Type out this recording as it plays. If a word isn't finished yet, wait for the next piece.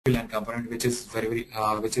module and component, which is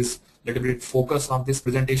which is little bit focus of this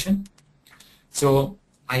presentation. So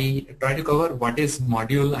I try to cover what is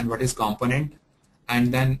module and what is component,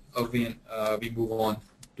 and then we move on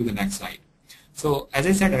to the next slide. So as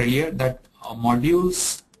I said earlier, that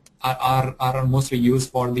modules are mostly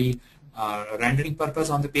used for the rendering purpose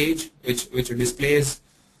on the page, which displays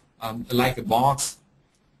like a box,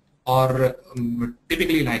 or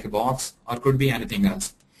typically like a box, or could be anything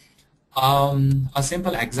else. A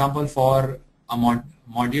simple example for a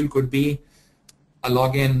module could be a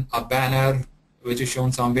login, a banner which is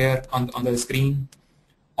shown somewhere on the screen,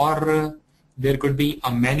 or there could be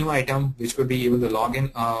a menu item which could be even the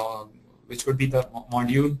login, which could be the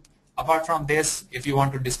module. Apart from this, if you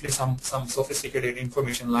want to display some sophisticated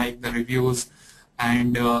information like the reviews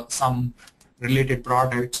and some related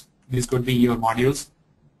products, these could be your modules.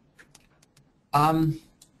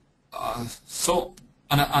 So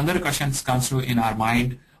another question comes to in our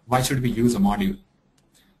mind: why should we use a module?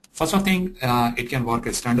 First of thing, it can work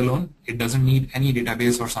as standalone. It doesn't need any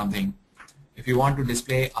database or something. If you want to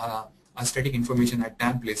display a static information at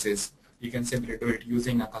 10 places, you can simply do it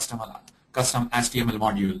using a custom HTML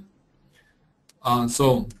module.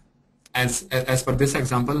 So as per this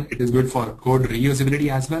example, it is good for code reusability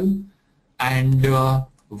as well. And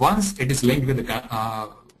once it is linked with the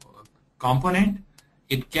component,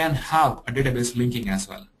 it can have a database linking as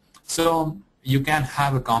well. So you can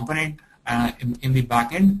have a component in the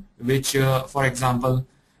backend, which, for example,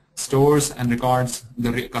 stores and records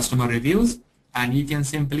the customer reviews, and you can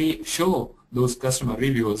simply show those customer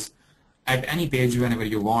reviews at any page whenever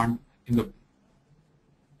you want.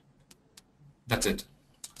 That's it.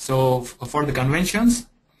 So for the conventions,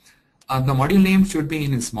 the module name should be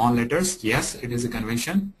in small letters. Yes, it is a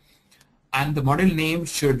convention. And the module name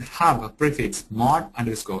should have a prefix mod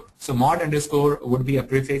underscore. So mod underscore would be a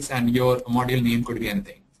prefix, and your module name could be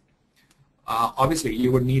anything. Obviously,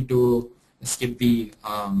 you would need to skip the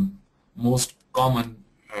most common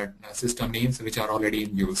system names which are already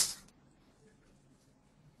in use.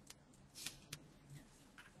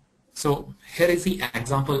 So here is the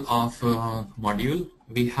example of module.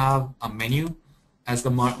 We have a menu as the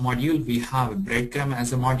module. We have a breadcrumb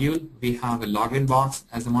as a module. We have a login box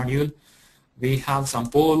as a module. We have some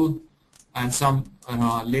poll and some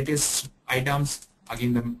latest items,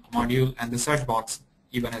 again the module, and the search box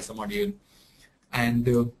even as a module, and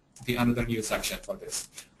the another new section for this.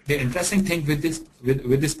 The interesting thing with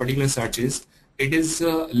this particular search is it is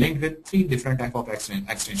linked with 3 different type of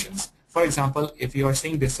extensions. For example, if you are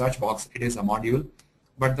seeing this search box, it is a module,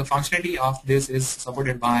 but the functionality of this is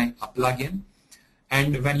supported by a plugin,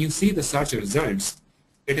 and when you see the search results,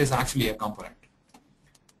 it is actually a component.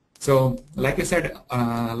 So like I said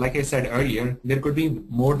earlier, there could be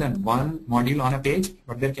more than one module on a page,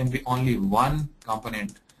 but there can be only one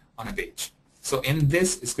component on a page. So in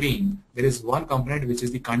this screen, there is one component, which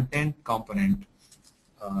is the content component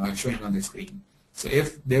showing on the screen. So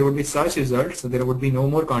if there would be search results, so there would be no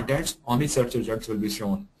more contents, only search results will be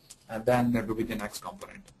shown, and then there will be the next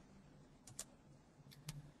component.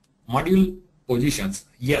 Module positions.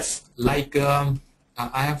 Yes, like I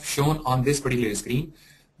have shown on this particular screen,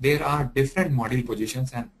 there are different module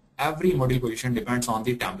positions, and every module position depends on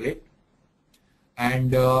the template.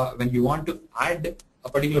 And when you want to add a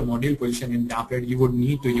particular module position in template, you would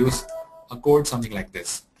need to use a code something like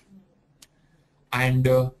this. And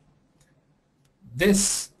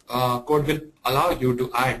this code will allow you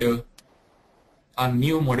to add a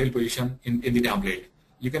new module position in the template.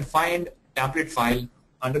 You can find template file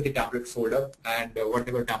under the template folder, and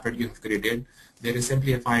whatever template you have created, there is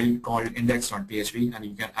simply a file called index.php, and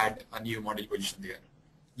you can add a new module position there.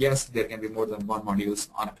 Yes, there can be more than one modules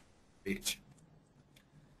on a page.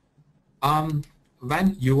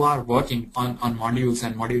 When you are working on modules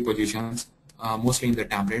and module positions, mostly in the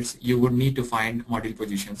templates, you would need to find module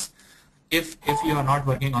positions. If you are not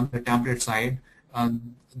working on the template side,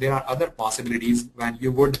 there are other possibilities when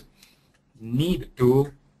you would need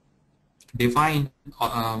to define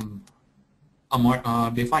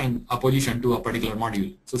define a position to a particular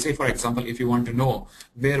module. So say for example, if you want to know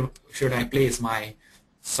where should I place my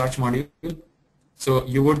search module, so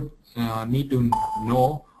you would need to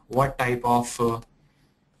know what type of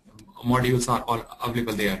modules are all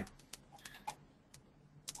available there.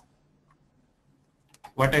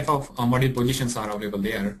 What type of module positions are available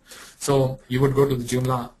there. So you would go to the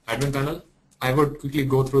Joomla admin panel. I would quickly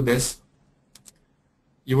go through this.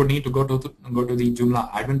 You would need to go to the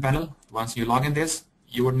Joomla admin panel. Once you log in this,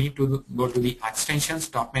 you would need to go to the extensions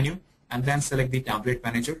top menu and then select the template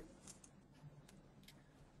manager.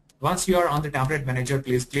 Once you are on the template manager,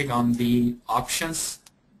 please click on the options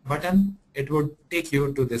button it would take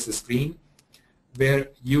you to this screen where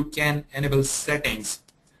you can enable settings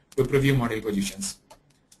to preview module positions.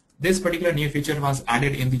 This particular new feature was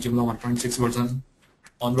added in the Joomla 1.6 version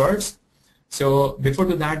onwards. So before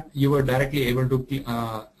that, you were directly able to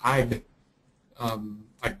add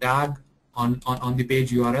a tag on the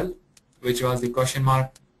page URL, which was the question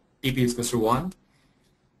mark TP is equals to 1.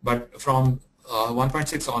 But from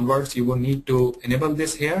 1.6 onwards, you will need to enable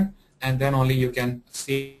this here, and then only you can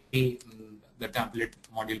see the template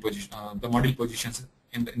module position, the module positions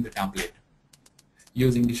in the template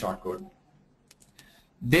using the shortcode.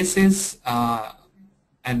 This is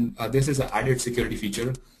this is an added security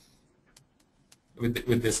feature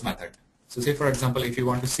with this method. So say for example, if you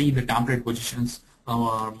want to see the template positions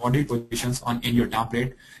or module positions in your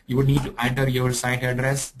template, you would need to enter your site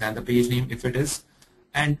address, then the page name if it is,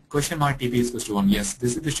 and question mark TP is equals to 1. Yes,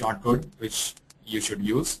 this is the shortcode which you should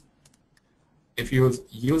use. If you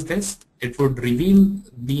use this, it would reveal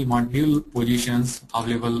the module positions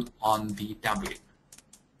available on the template.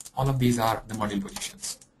 All of these are the module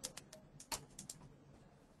positions.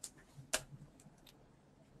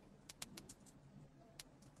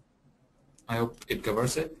 I hope it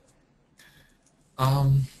covers it.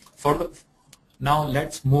 Now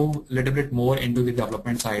let's move a little bit more into the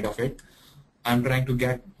development side of it. I'm trying to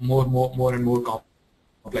get more and more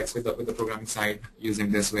complex with the programming side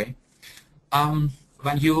using this way.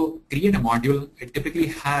 When you create a module, it typically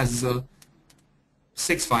has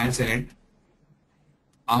 6 files in it.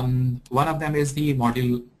 One of them is the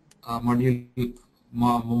module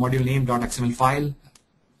name.xml file.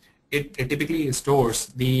 It typically stores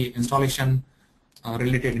the installation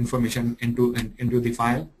related information into the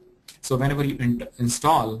file. So whenever you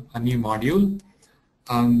install a new module,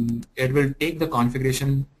 it will take the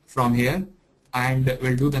configuration from here and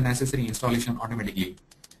will do the necessary installation automatically.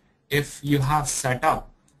 If you have set up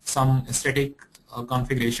some static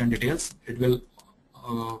configuration details, it will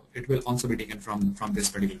also be taken from this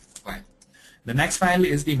particular file. The next file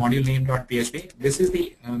is the module name.php. This is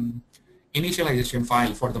the initialization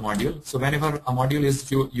file for the module. So whenever a module is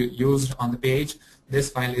used on the page, this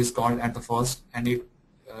file is called at the first, and it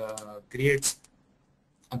creates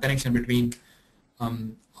a connection between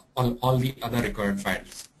all the other required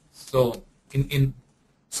files. So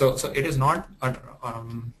so it is not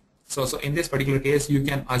so in this particular case, you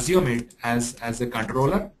can assume it as a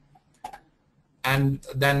controller, and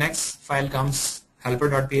the next file comes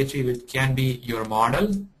helper.php, which can be your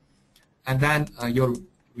model, and then your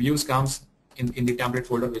views comes in the template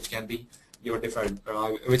folder, which can be your default,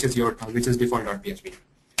 which is default.php.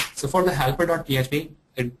 So for the helper.php,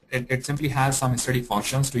 it simply has some static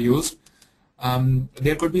functions to use.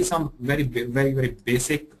 There could be some very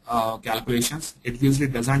basic calculations. It usually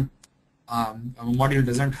doesn't. A module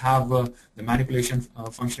doesn't have the manipulation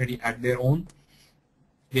functionality at their own.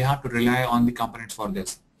 We have to rely on the components for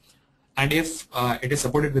this. And if it is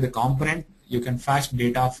supported with a component, you can fetch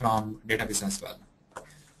data from database as well.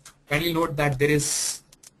 Kindly note that there is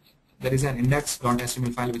an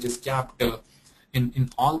index.html file which is kept in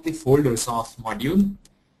all the folders of module.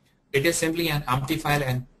 It is simply an empty file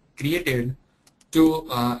and created to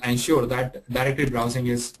ensure that directory browsing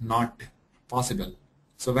is not possible.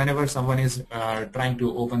 So whenever someone is trying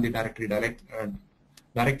to open the directory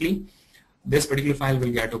directly, this particular file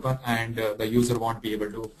will get open, and the user won't be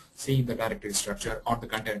able to see the directory structure or the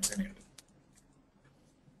contents in it.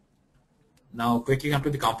 Now quickly come to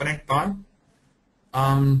the component part.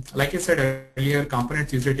 Like I said earlier,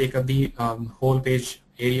 components usually take up the whole page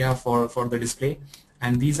area for the display,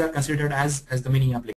 and these are considered as the mini application.